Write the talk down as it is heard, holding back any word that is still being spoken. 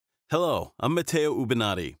Hello, I'm Matteo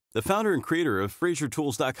Ubinati, the founder and creator of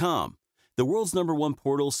FraiserTools.com, the world's #1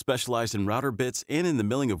 portal specialized in router bits and in the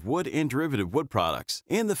milling of wood and derivative wood products,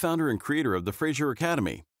 and the founder and creator of the Fraiser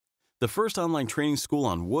Academy, the first online training school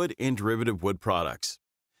on wood and derivative wood products.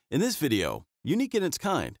 In this video, unique in its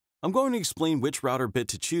kind, I'm going to explain which router bit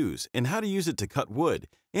to choose and how to use it to cut wood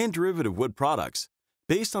and derivative wood products,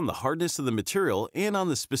 based on the hardness of the material and on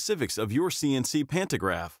the specifics of your CNC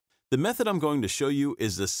pantograph. The method I'm going to show you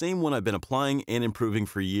is the same one I've been applying and improving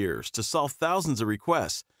for years to solve thousands of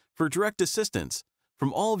requests for direct assistance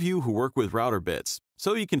from all of you who work with router bits,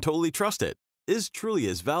 so you can totally trust it. It is truly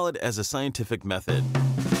as valid as a scientific method.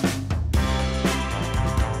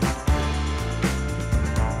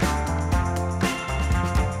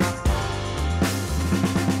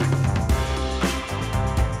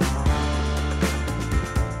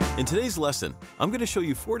 In today's lesson, I'm going to show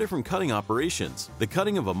you 4 different cutting operations: the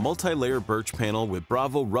cutting of a multi-layer birch panel with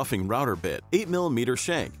Bravo roughing router bit, 8mm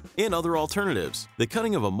shank, and other alternatives; the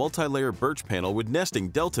cutting of a multi-layer birch panel with nesting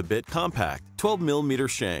Delta bit compact, 12mm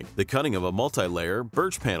shank; the cutting of a multi-layer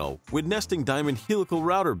birch panel with nesting diamond helical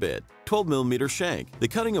router bit, 12mm shank; the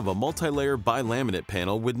cutting of a multi-layer Bilaminate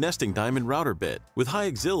panel with nesting diamond router bit with high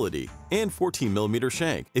agility, and 14mm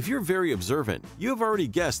shank. If you're very observant, you have already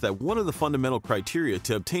guessed that one of the fundamental criteria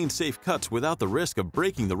to obtain safe cuts without the risk of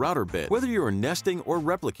breaking the router bit, whether you are nesting or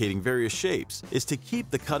replicating various shapes, is to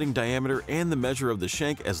keep the cutting diameter and the measure of the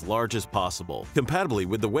shank as large as possible, compatibly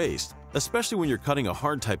with the waste, especially when you're cutting a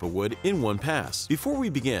hard type of wood in one pass. Before we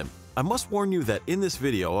begin, I must warn you that in this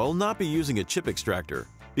video I will not be using a chip extractor,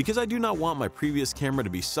 because I do not want my previous camera to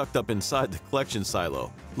be sucked up inside the collection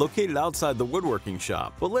silo, located outside the woodworking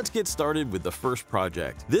shop. But let's get started with the first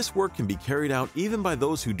project. This work can be carried out even by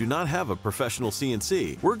those who do not have a professional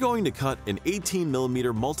CNC. We're going to cut an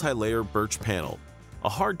 18mm multi-layer birch panel, a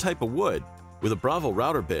hard type of wood, with a Bravo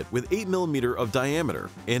router bit with 8mm of diameter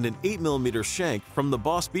and an 8mm shank from the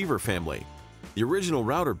Boss Beaver family, the original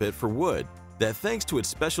router bit for wood that, thanks to its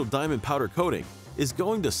special diamond powder coating, is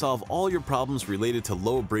going to solve all your problems related to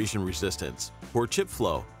low abrasion resistance, poor chip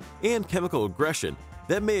flow, and chemical aggression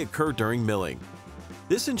that may occur during milling.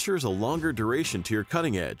 This ensures a longer duration to your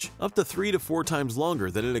cutting edge, up to 3 to 4 times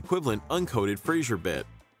longer than an equivalent uncoated Fraiser bit.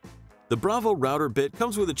 The Bravo router bit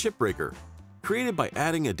comes with a chip breaker, created by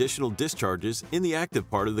adding additional discharges in the active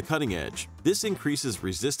part of the cutting edge. This increases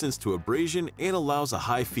resistance to abrasion and allows a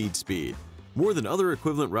high feed speed, more than other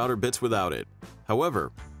equivalent router bits without it.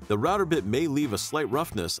 However, the router bit may leave a slight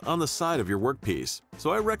roughness on the side of your workpiece, so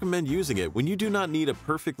I recommend using it when you do not need a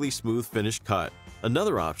perfectly smooth finished cut.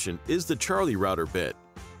 Another option is the Charlie router bit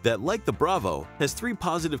that, like the Bravo, has 3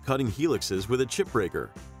 positive cutting helixes with a chip breaker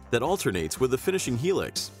that alternates with the finishing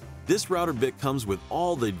helix. This router bit comes with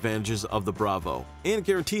all the advantages of the Bravo and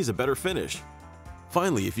guarantees a better finish.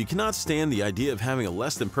 Finally, if you cannot stand the idea of having a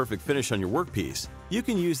less than perfect finish on your workpiece, you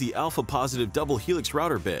can use the Alpha Positive double helix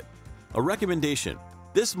router bit. A recommendation: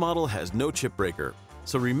 this model has no chip breaker,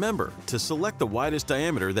 so remember to select the widest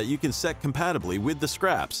diameter that you can set compatibly with the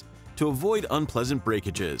scraps to avoid unpleasant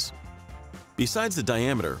breakages. Besides the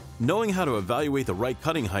diameter, knowing how to evaluate the right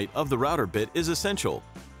cutting height of the router bit is essential.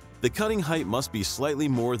 The cutting height must be slightly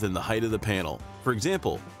more than the height of the panel. For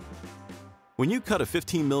example, when you cut a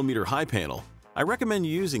 15mm high panel, I recommend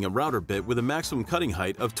using a router bit with a maximum cutting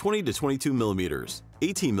height of 20 to 22mm.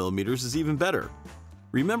 18mm is even better.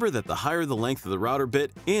 Remember that the higher the length of the router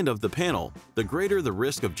bit and of the panel, the greater the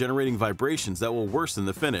risk of generating vibrations that will worsen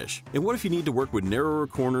the finish. And what if you need to work with narrower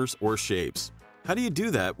corners or shapes? How do you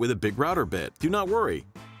do that with a big router bit? Do not worry.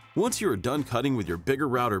 Once you are done cutting with your bigger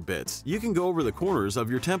router bits, you can go over the corners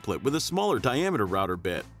of your template with a smaller diameter router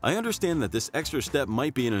bit. I understand that this extra step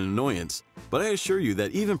might be an annoyance, but I assure you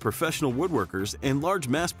that even professional woodworkers and large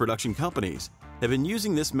mass production companies have been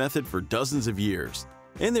using this method for dozens of years.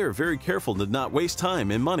 And they are very careful to not waste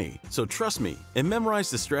time and money. So trust me and memorize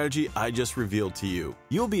the strategy I just revealed to you.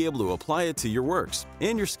 You'll be able to apply it to your works,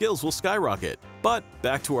 and your skills will skyrocket. But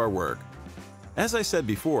back to our work. As I said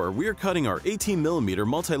before, we are cutting our 18mm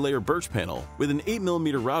multi-layer birch panel with an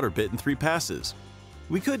 8mm router bit in 3 passes.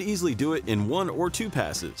 We could easily do it in 1 or 2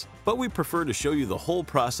 passes, but we prefer to show you the whole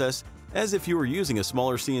process as if you were using a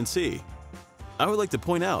smaller CNC. I would like to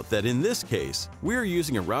point out that in this case, we are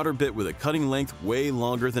using a router bit with a cutting length way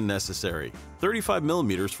longer than necessary,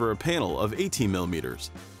 35mm for a panel of 18mm,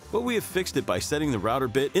 but we have fixed it by setting the router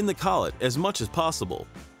bit in the collet as much as possible.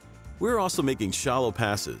 We're also making shallow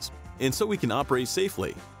passes, and so we can operate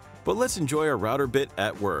safely. But let's enjoy our router bit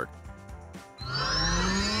at work.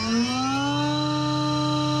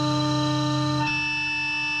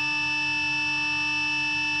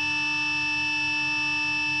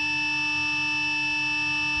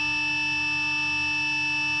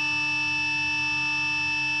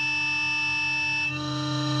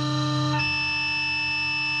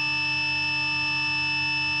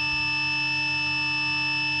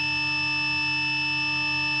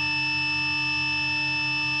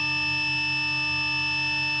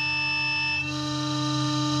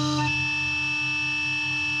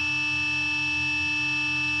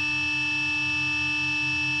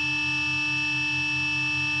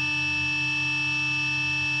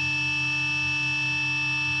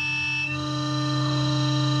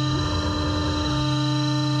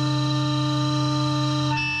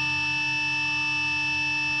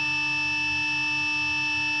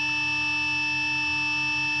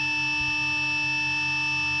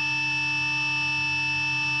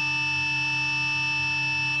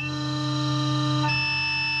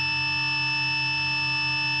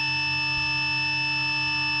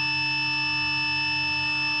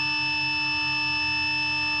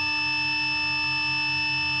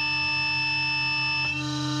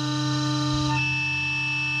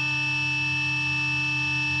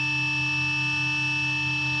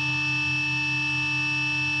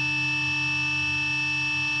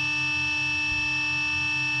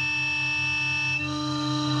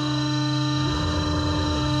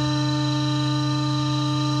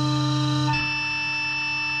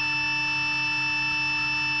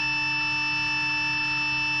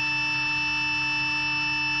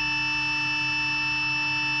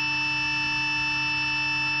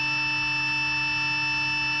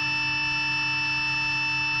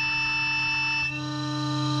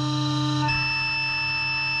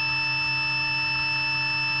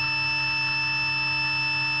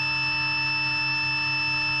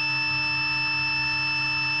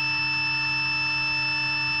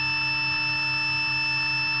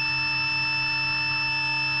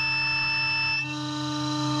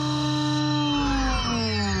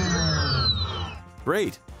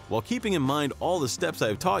 Great! While keeping in mind all the steps I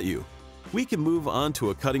have taught you, we can move on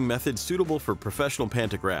to a cutting method suitable for professional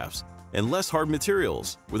pantographs and less hard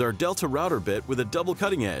materials with our Delta router bit with a double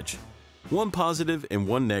cutting edge, one positive and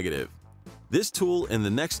one negative. This tool and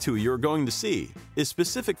the next two you're going to see is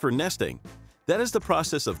specific for nesting. That is the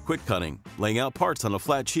process of quick cutting, laying out parts on a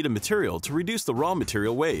flat sheet of material to reduce the raw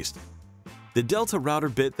material waste. The Delta router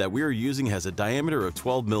bit that we are using has a diameter of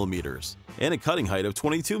 12 mm and a cutting height of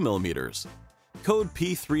 22 mm. Code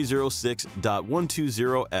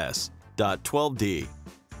P306.120S.12D.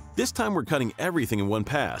 This time we're cutting everything in one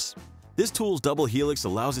pass. This tool's double helix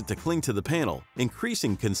allows it to cling to the panel,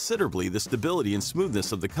 increasing considerably the stability and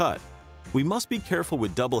smoothness of the cut. We must be careful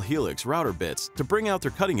with double helix router bits to bring out their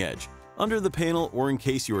cutting edge under the panel or in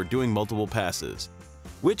case you are doing multiple passes,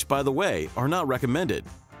 which, by the way, are not recommended.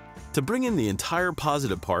 To bring in the entire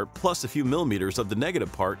positive part plus a few millimeters of the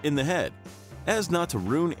negative part in the head, as not to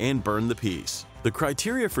ruin and burn the piece. The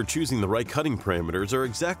criteria for choosing the right cutting parameters are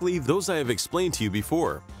exactly those I have explained to you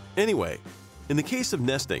before. Anyway, in the case of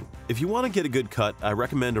nesting, if you want to get a good cut, I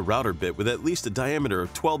recommend a router bit with at least a diameter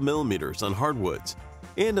of 12 mm on hardwoods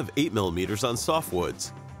and of 8 mm on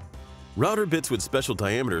softwoods. Router bits with special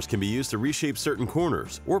diameters can be used to reshape certain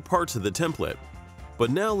corners or parts of the template. But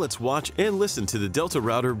now let's watch and listen to the Delta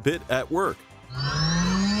router bit at work.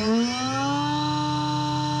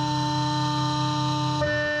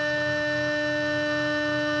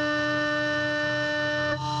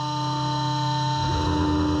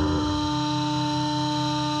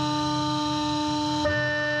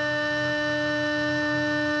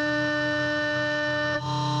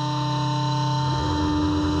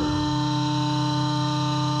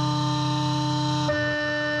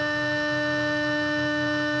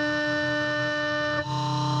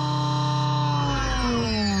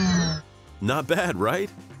 Not bad, right?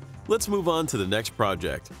 Let's move on to the next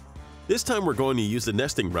project. This time we're going to use the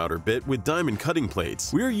nesting router bit with diamond cutting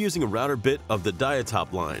plates. We are using a router bit of the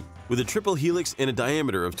DIATOP line with a triple helix and a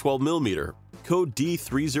diameter of 12 mm. Code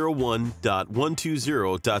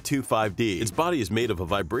D301.120.25D. Its body is made of a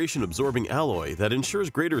vibration-absorbing alloy that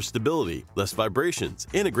ensures greater stability, less vibrations,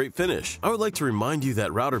 and a great finish. I would like to remind you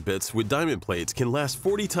that router bits with diamond plates can last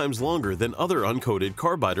 40 times longer than other uncoated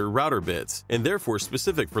carbide router bits, and therefore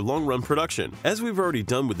specific for long-run production. As we've already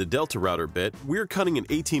done with the Delta router bit, we're cutting an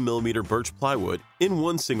 18 mm birch plywood in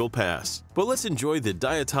one single pass. But let's enjoy the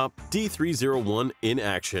DIATOP D301 in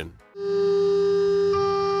action.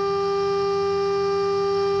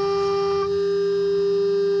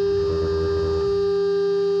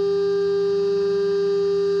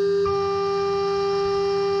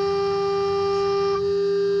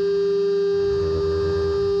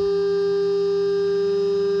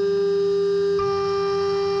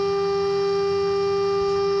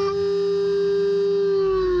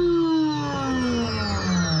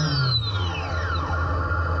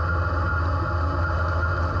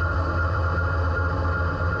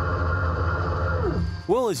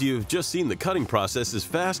 Well, as you've just seen, the cutting process is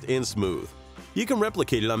fast and smooth. You can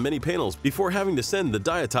replicate it on many panels before having to send the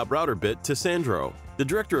DIATOP router bit to Sandro, the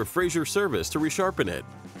director of Fraiser Service, to resharpen it.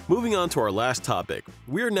 Moving on to our last topic,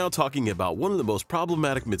 we are now talking about one of the most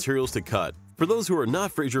problematic materials to cut, for those who are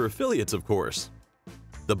not Fraiser affiliates, of course.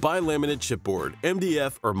 The Bilaminate chipboard,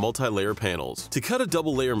 MDF, or multi-layer panels. To cut a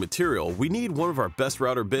double-layer material, we need one of our best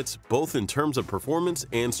router bits, both in terms of performance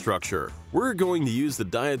and structure. We're going to use the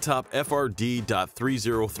DIATOP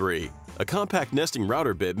FRD.303, a compact nesting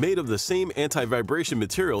router bit made of the same anti-vibration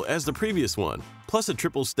material as the previous one, plus a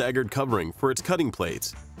triple staggered covering for its cutting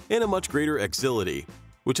plates, and a much greater axillity,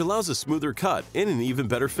 which allows a smoother cut and an even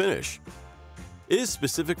better finish. It is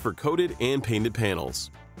specific for coated and painted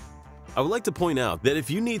panels. I would like to point out that if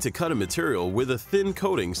you need to cut a material with a thin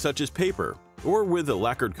coating such as paper or with a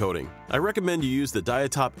lacquered coating, I recommend you use the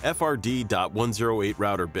DIATOP FRD.108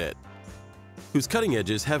 router bit, whose cutting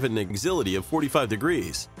edges have an axillity of 45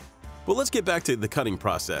 degrees. But let's get back to the cutting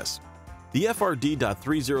process. The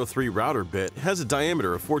FRD.303 router bit has a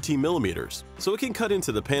diameter of 14 mm, so it can cut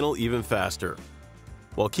into the panel even faster,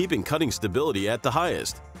 while keeping cutting stability at the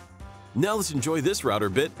highest. Now let's enjoy this router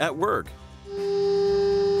bit at work.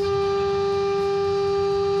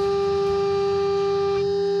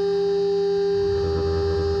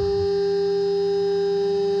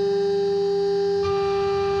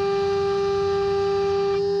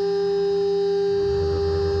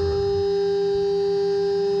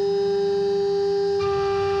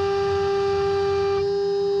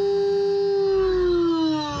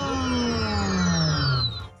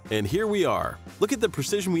 And here we are. Look at the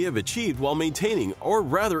precision we have achieved while maintaining, or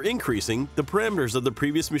rather increasing, the parameters of the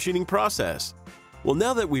previous machining process. Well,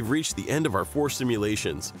 now that we've reached the end of our 4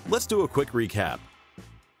 simulations, let's do a quick recap.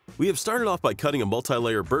 We have started off by cutting a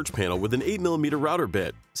multi-layer birch panel with an 8mm router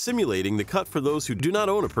bit, simulating the cut for those who do not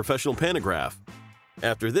own a professional pantograph.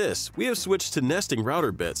 After this, we have switched to nesting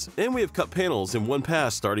router bits, and we have cut panels in one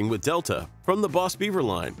pass starting with Delta from the Boss Beaver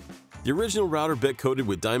line, the original router bit coated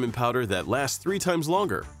with diamond powder that lasts 3 times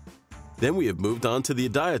longer. Then we have moved on to the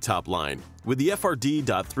DIATOP line with the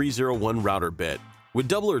FRD.301 router bit with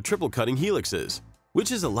double or triple cutting helixes, which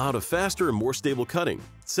has allowed a faster and more stable cutting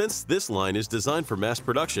since this line is designed for mass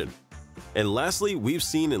production. And lastly, we've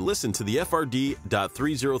seen and listened to the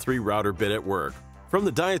FRD.303 router bit at work from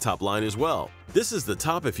the DIATOP line as well. This is the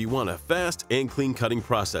top if you want a fast and clean cutting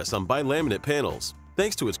process on bilaminate panels,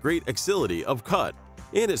 thanks to its great axility of cut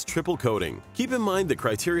and its triple coating. Keep in mind the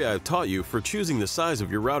criteria I've taught you for choosing the size of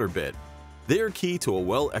your router bit. They are key to a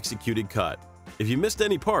well-executed cut. If you missed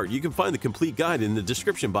any part, you can find the complete guide in the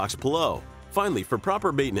description box below. Finally, for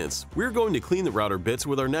proper maintenance, we're going to clean the router bits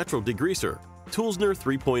with our natural degreaser, Toolsner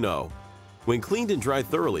 3.0. When cleaned and dried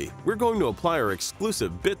thoroughly, we're going to apply our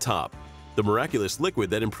exclusive Bit Top, the miraculous liquid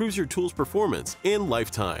that improves your tool's performance and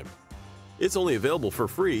lifetime. It's only available for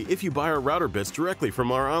free if you buy our router bits directly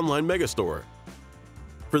from our online Megastore.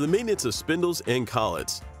 For the maintenance of spindles and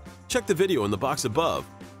collets, check the video in the box above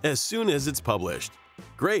as soon as it's published.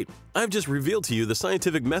 Great! I've just revealed to you the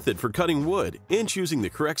scientific method for cutting wood and choosing the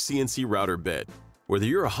correct CNC router bit, whether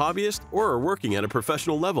you're a hobbyist or are working at a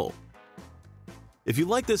professional level. If you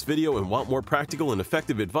like this video and want more practical and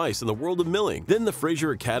effective advice in the world of milling, then the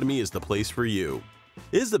Fraiser Academy is the place for you.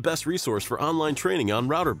 It is the best resource for online training on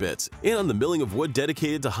router bits and on the milling of wood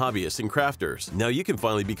dedicated to hobbyists and crafters. Now you can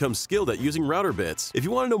finally become skilled at using router bits. If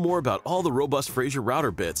you want to know more about all the robust Fraiser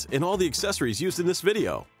router bits and all the accessories used in this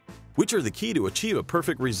video, which are the key to achieve a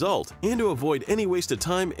perfect result and to avoid any waste of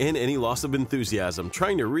time and any loss of enthusiasm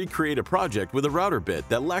trying to recreate a project with a router bit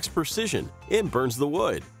that lacks precision and burns the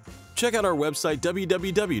wood, check out our website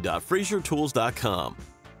www.fraisertools.com.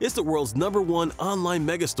 It's the world's #1 online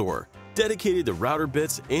megastore dedicated to router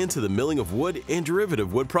bits and to the milling of wood and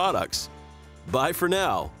derivative wood products. Bye for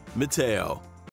now, Mateo.